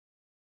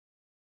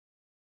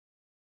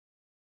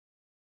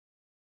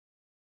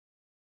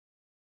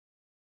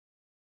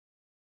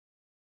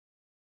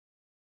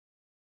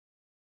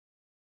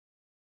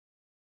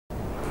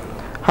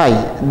Hi,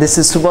 this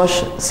is Subhash,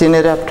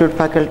 Senior Aptitude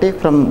Faculty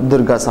from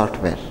Durga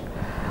Software.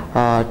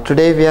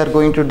 Today we are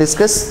going to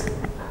discuss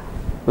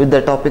with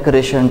the topic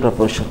ratio and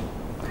proportion.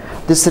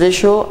 This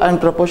ratio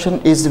and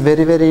proportion is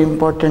very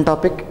important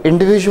topic.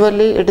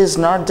 Individually it is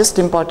not just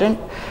important,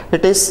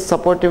 it is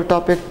supportive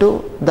topic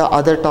to the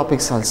other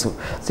topics also.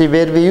 See,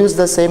 where we use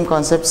the same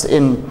concepts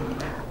in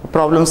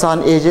problems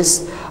on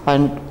ages,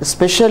 and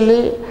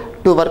especially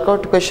to work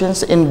out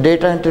questions in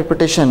data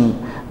interpretation.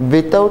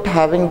 Without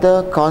having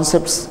the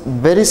concepts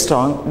very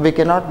strong, we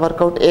cannot work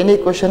out any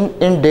question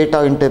in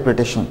data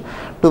interpretation.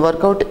 To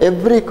work out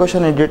every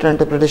question in data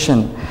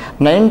interpretation,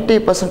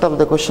 90% of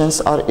the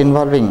questions are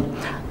involving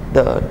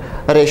the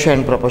ratio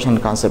and proportion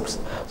concepts.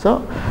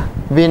 So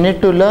we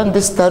need to learn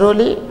this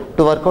thoroughly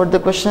to work out the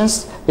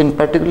questions in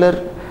particular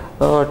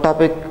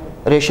topic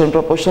ratio and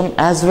proportion,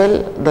 as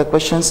well the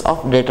questions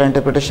of data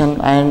interpretation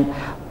and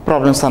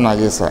problems on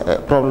ages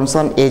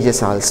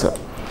also.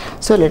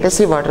 So let us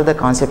see what are the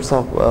concepts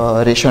of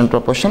ratio and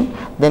proportion,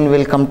 then we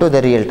will come to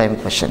the real-time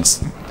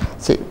questions.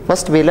 See,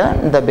 first we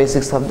learn the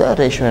basics of the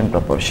ratio and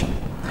proportion.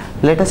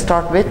 Let us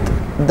start with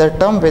the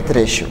term with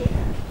ratio.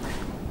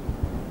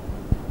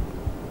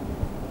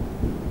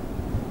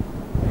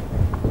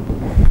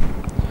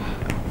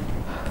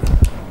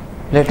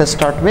 Let us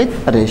start with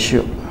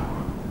ratio.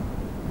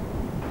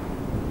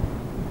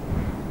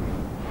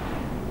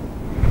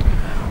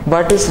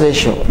 What is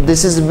ratio?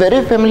 This is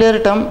very familiar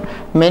term.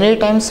 Many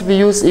times we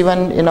use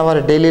even in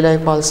our daily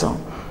life also.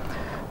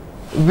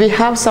 We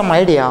have some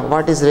idea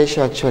what is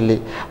ratio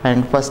actually.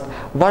 And first,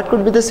 what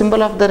could be the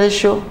symbol of the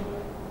ratio?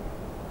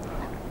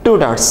 Two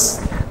dots.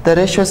 The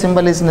ratio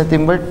symbol is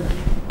nothing but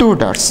two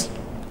dots.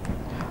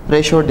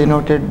 Ratio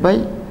denoted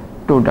by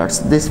two dots.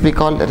 This we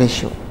call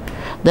ratio.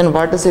 Then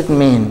what does it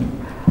mean?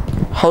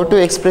 How to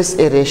express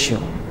a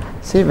ratio?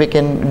 See, we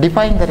can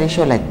define the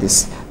ratio like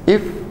this.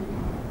 If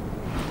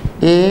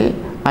A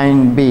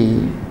and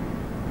B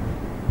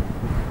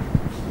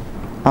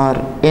are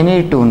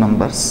any two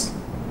numbers,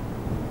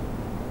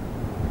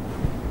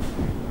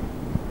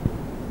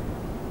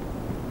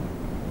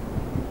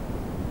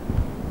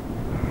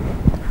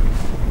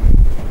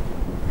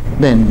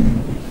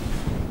 then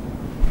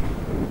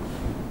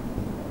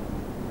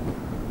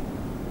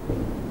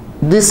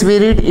this we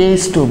read A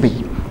is to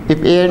B.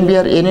 If A and B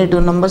are any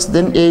two numbers,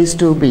 then A is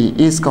to B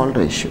is called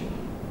ratio.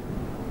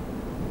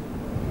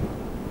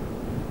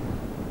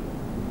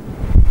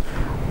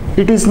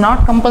 It is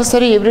not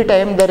compulsory every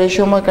time the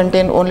ratio may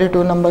contain only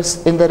two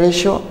numbers. In the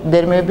ratio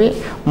there may be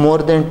more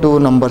than two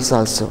numbers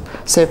also.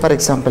 Say for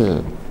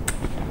example,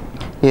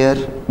 here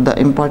the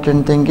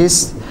important thing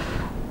is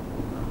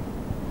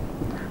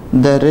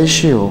the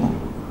ratio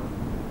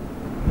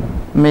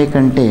may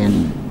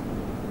contain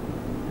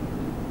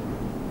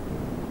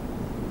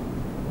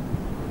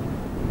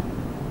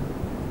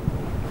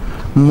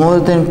more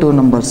than two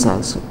numbers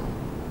also.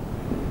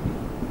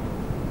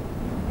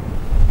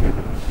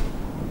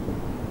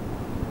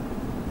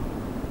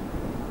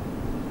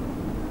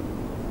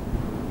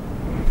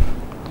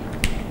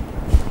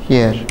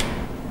 Here,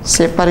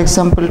 say for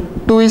example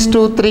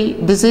 2:3,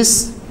 this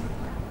is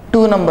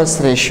two numbers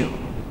ratio.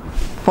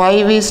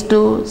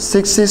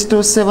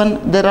 5:6:7,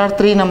 there are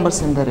three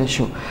numbers in the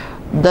ratio.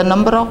 The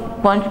number of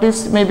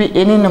quantities may be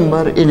any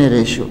number in a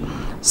ratio.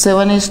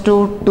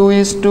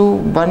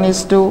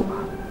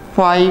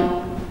 7:2:1:5,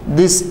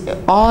 this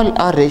all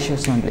are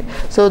ratios only.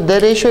 So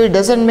the ratio, it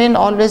doesn't mean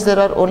always there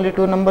are only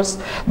two numbers.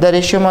 The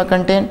ratio may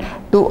contain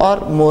two or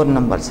more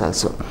numbers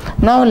also.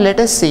 Now let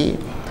us see,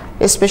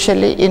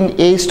 especially in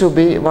A is to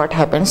B, what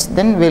happens,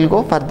 then we'll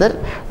go further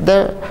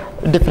the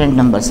different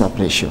numbers of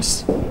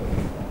ratios.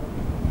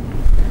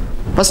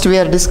 First we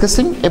are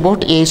discussing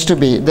about A is to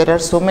B. There are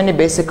so many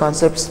basic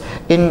concepts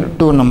in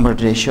two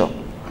numbered ratio.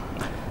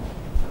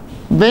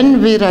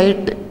 When we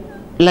write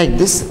like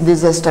this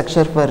is a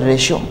structure for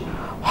ratio.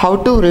 How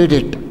to read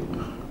it?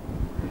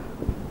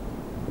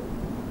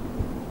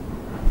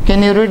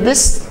 Can you read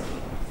this?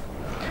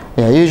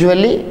 Yeah,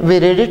 usually we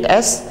read it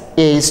as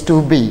A is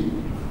to B.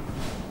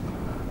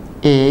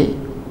 A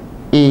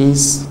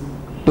is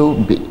to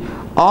B,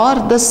 or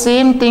the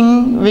same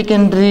thing we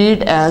can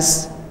read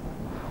as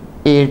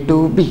A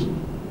to B.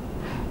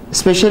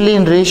 Especially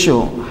in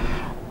ratio,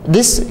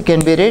 this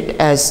can be read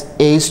as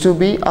A is to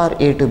B or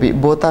A to B.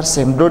 Both are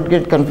same. Don't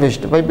get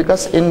confused. Why?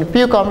 Because in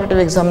few competitive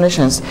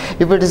examinations,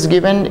 if it is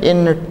given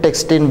in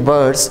text in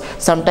words,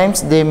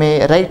 sometimes they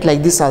may write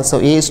like this also,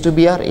 A is to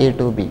B or A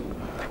to B.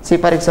 See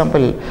for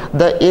example,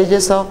 the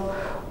ages of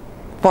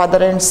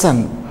father and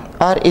son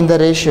are in the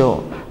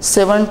ratio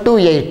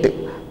 7:8.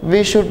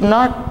 We should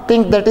not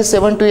think that is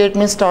 7:8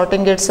 means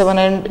starting at 7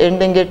 and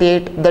ending at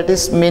 8. That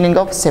is meaning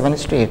of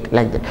 7:8,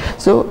 like that.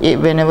 So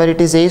whenever it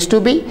is A is to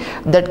B,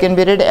 that can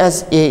be read as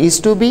A is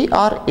to B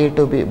or A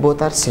to B. Both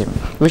are same.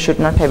 We should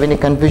not have any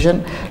confusion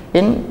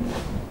in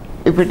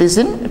if it is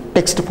in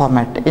text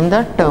format, in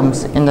the terms,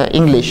 in the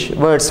English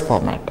words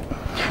format.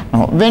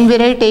 Now when we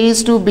write A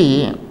is to B,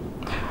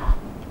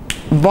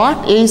 what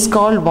A is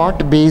called,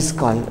 what B is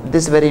called,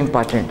 this is very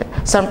important.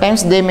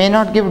 Sometimes they may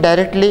not give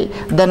directly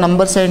the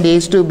numbers and A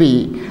is to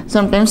B.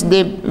 Sometimes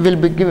it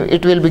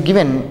will be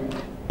given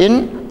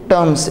in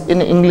terms,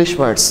 in English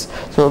words.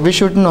 So we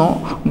should know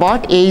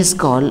what A is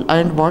called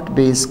and what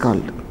B is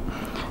called.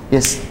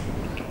 Yes.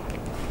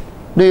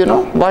 Do you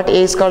know what A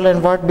is called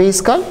and what B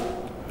is called?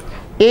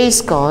 A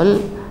is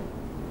called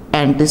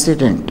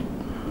antecedent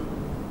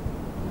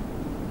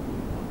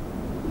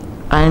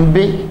and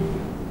B,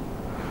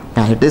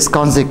 it is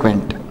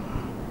consequent.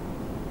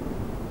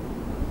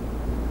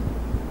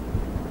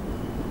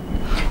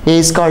 A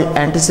is called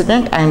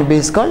antecedent and B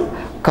is called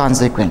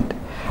consequent.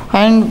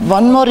 And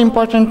one more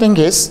important thing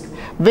is,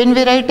 when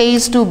we write A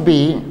is to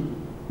B,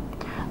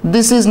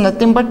 this is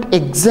nothing but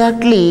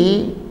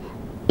exactly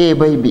A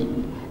by B.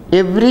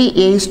 Every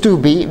A is to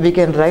B we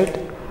can write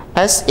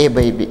as A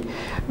by B.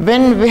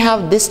 When we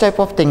have this type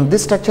of thing,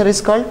 this structure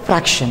is called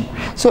fraction.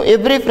 So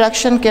every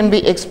fraction can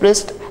be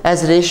expressed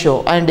as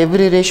ratio and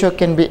every ratio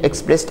can be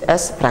expressed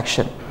as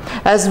fraction.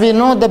 As we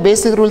know the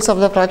basic rules of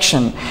the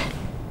fraction,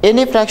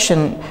 any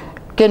fraction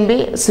can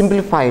be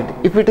simplified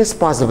if it is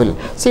possible.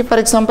 See, for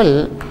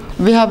example,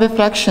 we have a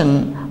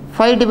fraction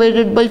 5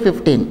 divided by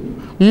 15.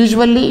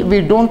 Usually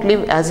we don't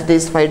leave as it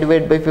is 5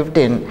 divided by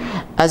 15.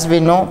 As we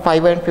know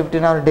 5 and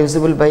 15 are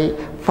divisible by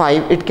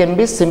 5, it can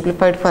be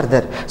simplified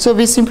further. So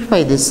we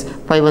simplify this,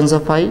 5 ones are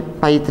 5,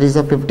 5 threes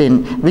are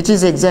 15, which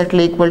is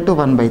exactly equal to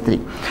 1 by 3.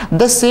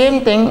 The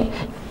same thing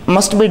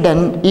must be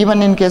done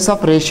even in case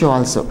of ratio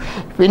also.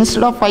 If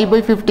instead of 5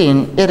 by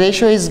 15, a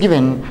ratio is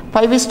given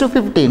 5 is to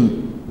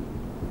 15.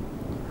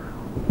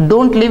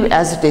 Don't leave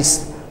as it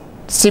is.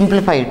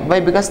 Simplify it. Why?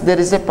 Because there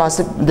is a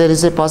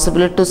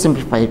possibility to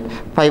simplify it.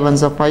 5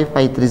 ones are 5,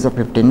 5 threes are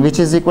 15, which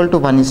is equal to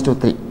 1 is to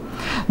 3.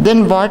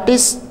 Then what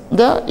is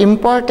the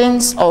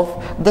importance of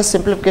the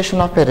simplification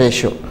of a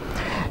ratio?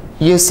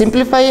 You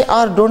simplify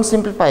or don't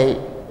simplify.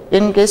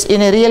 In case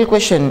in a real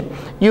question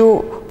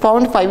you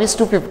found 5 is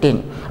to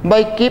 15.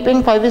 By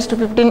keeping 5 is to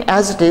 15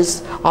 as it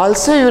is,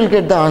 also you will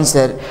get the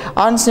answer.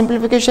 On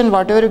simplification,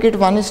 whatever you get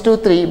 1 is to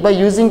 3, by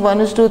using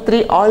 1 is to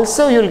 3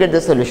 also you will get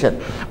the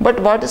solution. But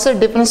what is the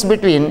difference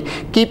between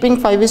keeping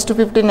 5 is to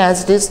 15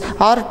 as it is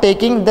or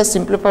taking the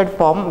simplified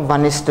form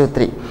 1 is to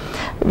 3?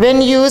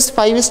 When you use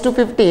 5 is to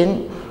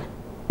 15,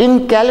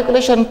 in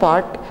calculation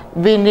part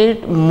we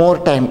need more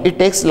time, it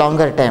takes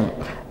longer time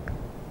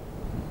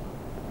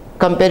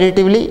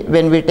comparatively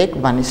when we take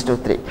 1 is to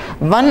 3.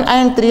 1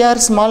 and 3 are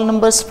small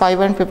numbers, 5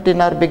 and 15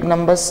 are big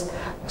numbers.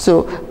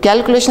 So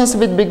calculations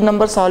with big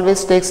numbers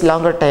always takes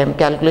longer time,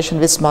 calculation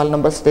with small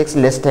numbers takes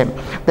less time.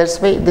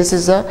 That's why this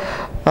is a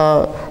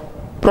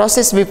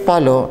process we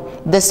follow.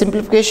 The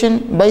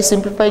simplification, by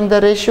simplifying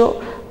the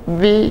ratio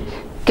we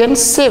can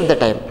save the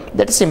time.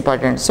 That is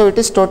important. So it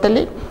is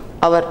totally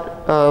our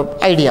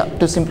idea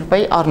to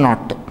simplify or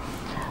not.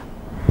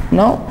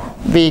 Now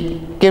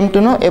we came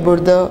to know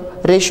about the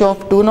ratio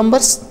of two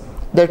numbers.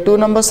 The two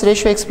numbers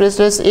ratio expressed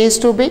as A is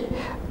to B,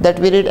 that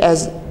we read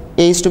as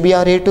A is to B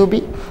or A to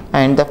B,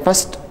 and the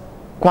first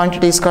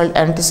quantity is called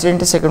antecedent,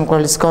 the second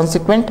quantity is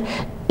consequent.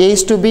 A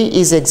is to B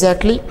is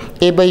exactly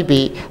A by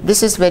B.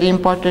 This is very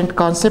important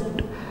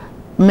concept.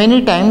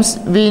 Many times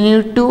we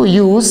need to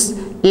use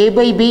A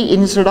by B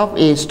instead of A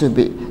is to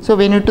B. So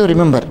we need to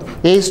remember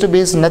A is to B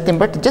is nothing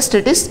but just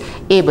it is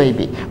A by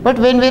B. But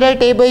when we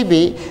write A by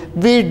B,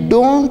 we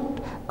don't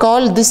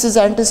call this is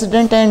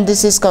antecedent and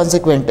this is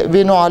consequent.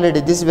 We know already,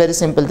 this is very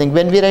simple thing.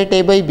 When we write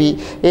A by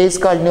B, A is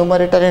called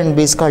numerator and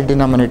B is called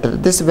denominator.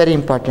 This is very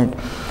important.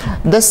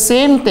 The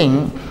same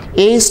thing,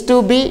 A is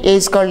to B, A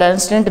is called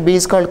antecedent, B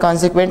is called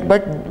consequent,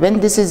 but when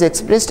this is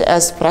expressed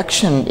as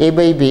fraction A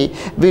by B,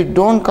 we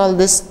don't call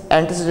this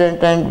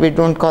antecedent and we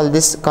don't call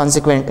this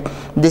consequent.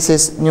 This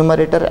is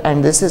numerator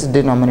and this is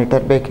denominator.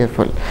 Be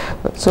careful.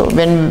 So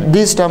when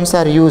these terms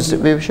are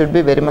used, we should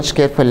be very much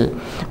careful.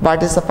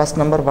 What is the first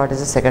number, what is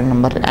the second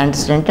number,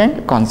 antecedent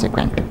and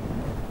consequent.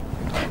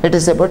 It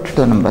is about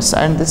two numbers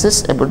and this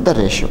is about the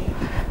ratio.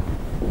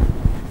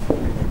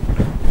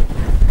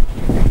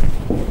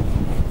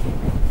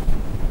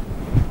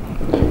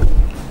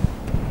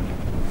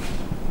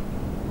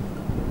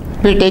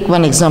 We take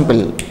one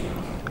example.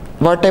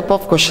 What type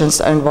of questions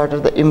and what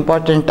are the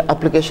important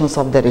applications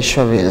of the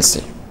ratio we will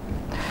see.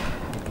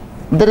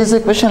 There is a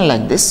question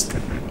like this: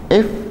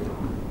 if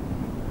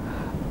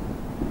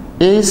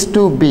A is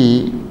to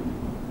B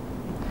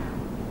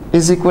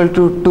is equal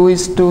to 2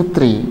 is to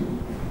 3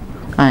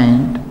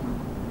 and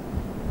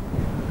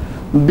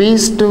B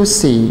is to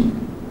C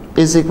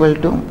is equal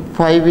to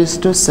 5 is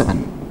to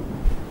 7,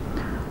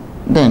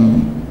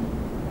 then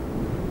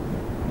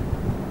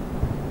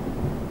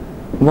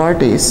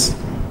what is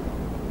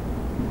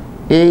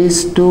A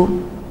is to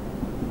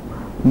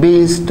B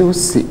is to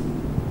C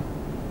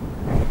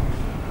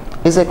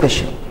is a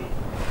question.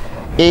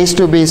 A is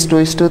to B is 2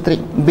 is to 3,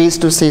 B is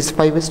to C is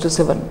 5 is to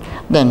 7.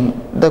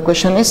 Then the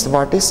question is,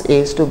 what is A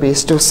is to B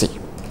is to C?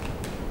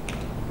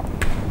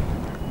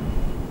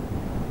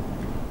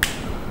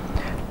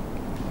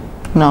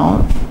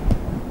 Now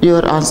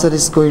your answer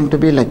is going to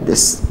be like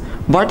this.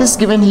 What is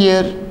given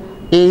here?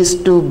 A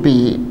is to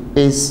B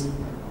is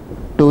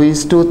 2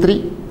 is to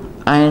 3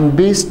 and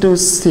B is to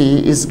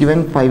C is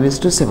given 5 is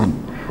to 7.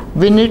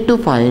 We need to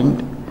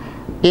find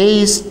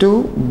A is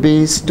to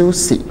B is to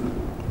C.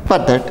 For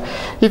that,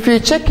 if you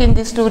check in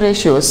these two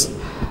ratios,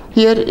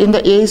 here in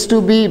the A is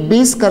to B,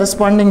 B's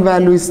corresponding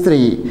value is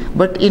 3,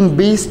 but in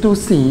B is to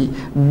C,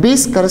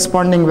 B's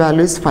corresponding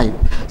value is 5.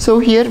 So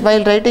here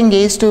while writing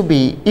A is to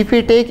B, if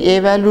we take A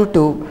value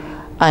 2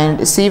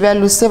 and C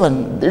value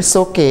 7, it's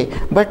okay,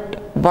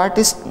 but what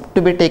is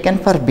to be taken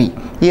for B?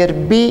 Here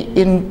B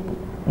in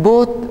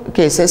both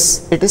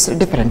cases it is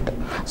different.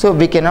 So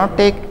we cannot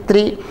take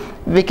 3,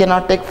 we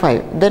cannot take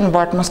 5, then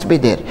what must be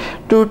there?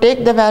 To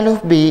take the value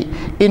of B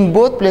in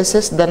both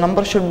places, the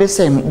number should be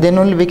same, then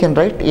only we can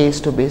write A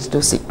is to B is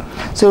to C.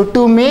 So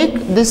to make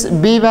this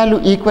B value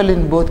equal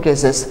in both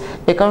cases,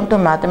 according to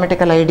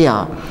mathematical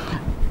idea,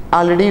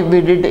 already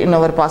we did in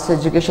our past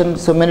education,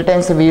 so many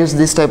times we use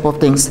this type of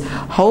things.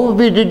 How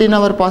we did in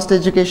our past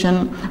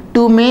education?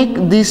 To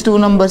make these two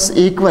numbers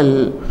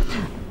equal,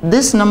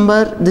 this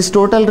number, this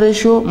total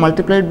ratio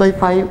multiplied by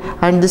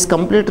 5 and this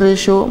complete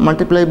ratio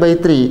multiplied by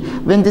 3.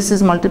 When this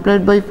is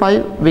multiplied by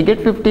 5, we get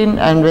 15,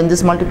 and when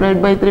this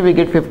multiplied by 3, we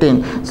get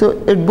 15.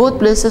 So at both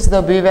places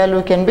the B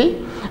value can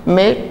be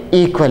made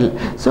equal.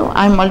 So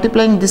I am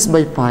multiplying this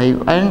by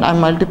 5 and I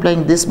am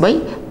multiplying this by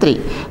 3.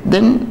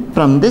 Then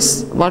from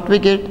this what we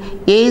get?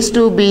 A is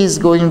to B is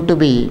going to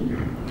be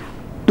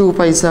 2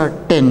 5s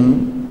are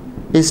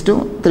 10 is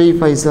to 3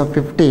 5s are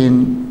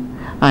 15,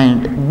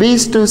 and B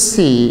is to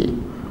C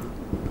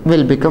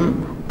will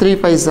become 3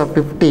 5s are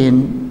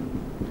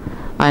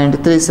 15 and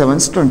 3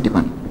 7s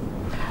 21.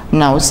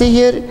 Now see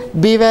here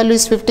B value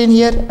is 15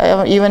 here,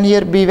 even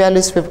here B value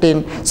is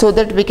 15, so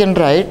that we can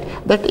write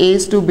that A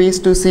is to B is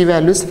to C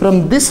values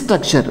from this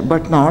structure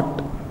but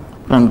not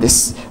from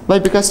this. Why?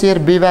 Because here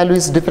B value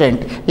is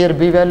different, here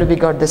B value we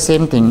got the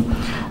same thing.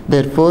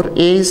 Therefore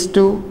A is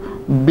to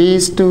B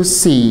is to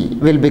C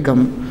will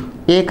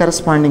become A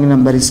corresponding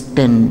number is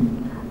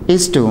 10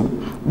 is to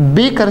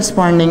B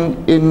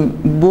corresponding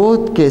in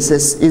both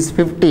cases is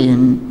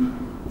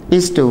 15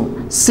 is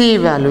to C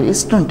value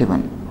is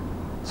 21.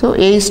 So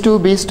A is to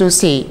B is to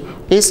C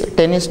is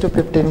 10 is to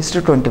 15 is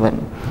to 21.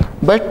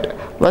 But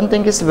one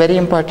thing is very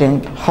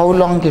important, how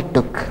long it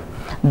took.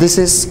 This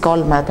is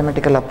called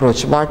mathematical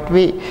approach. What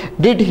we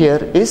did here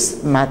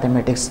is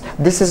mathematics.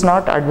 This is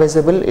not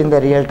advisable in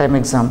the real-time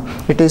exam.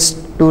 It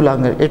is too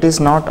long. It is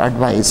not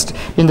advised.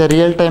 In the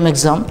real-time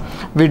exam,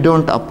 we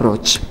don't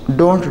approach.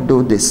 Don't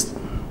do this.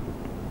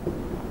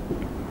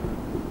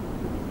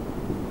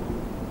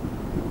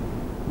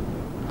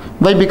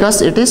 Why?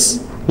 Because it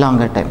is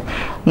longer time.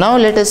 Now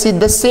let us see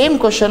the same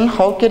question,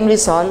 how can we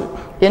solve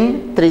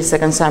in 3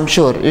 seconds. I am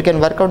sure you can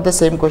work out the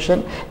same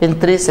question in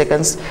 3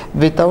 seconds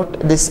without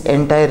this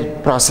entire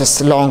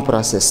process, long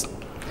process.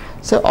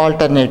 So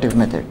alternative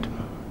method.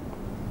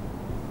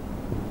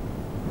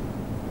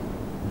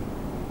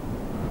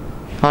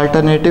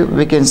 Alternative,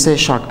 we can say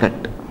shortcut.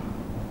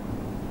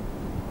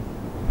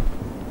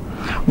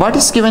 What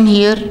is given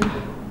here?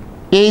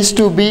 A is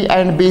to B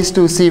and B is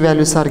to C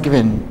values are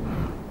given.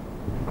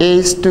 A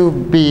is to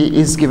B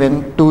is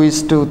given 2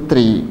 is to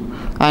 3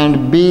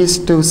 and B is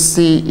to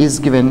C is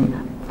given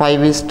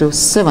 5 is to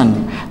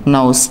 7.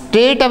 Now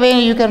straight away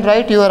you can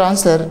write your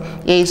answer.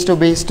 A is to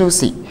B is to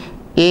C.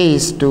 A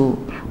is to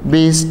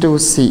B is to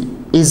C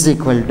is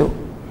equal to,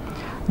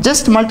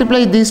 just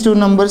multiply these two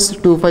numbers,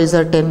 2 5s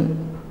are 10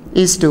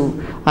 is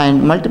to,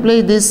 and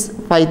multiply this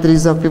 5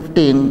 3s are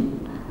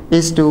 15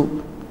 is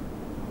to,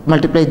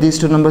 multiply these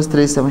two numbers,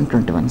 3 7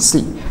 21.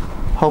 See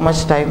how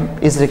much time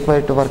is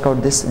required to work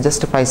out this?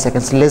 Just 5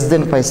 seconds, less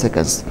than 5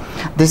 seconds.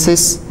 This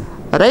is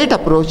right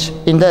approach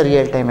in the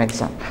real-time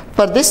exam.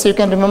 For this you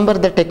can remember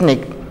the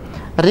technique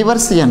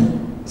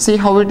reversion. See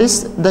how it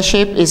is, the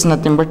shape is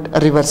nothing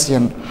but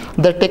reversion.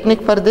 The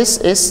technique for this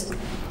is,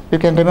 you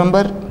can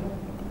remember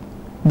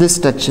this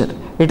structure.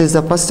 It is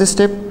the first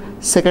step,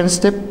 second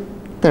step,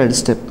 third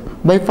step.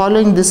 By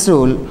following this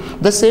rule,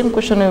 the same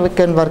question we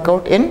can work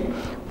out in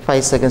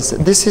 5 seconds.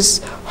 This is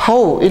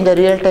how in the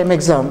real-time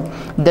exam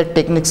the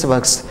techniques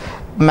works.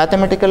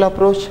 Mathematical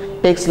approach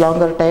takes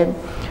longer time,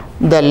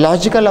 the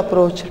logical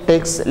approach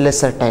takes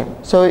lesser time.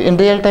 So in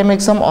real-time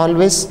exam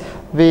always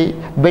we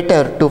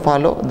better to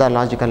follow the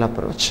logical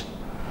approach.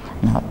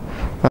 Now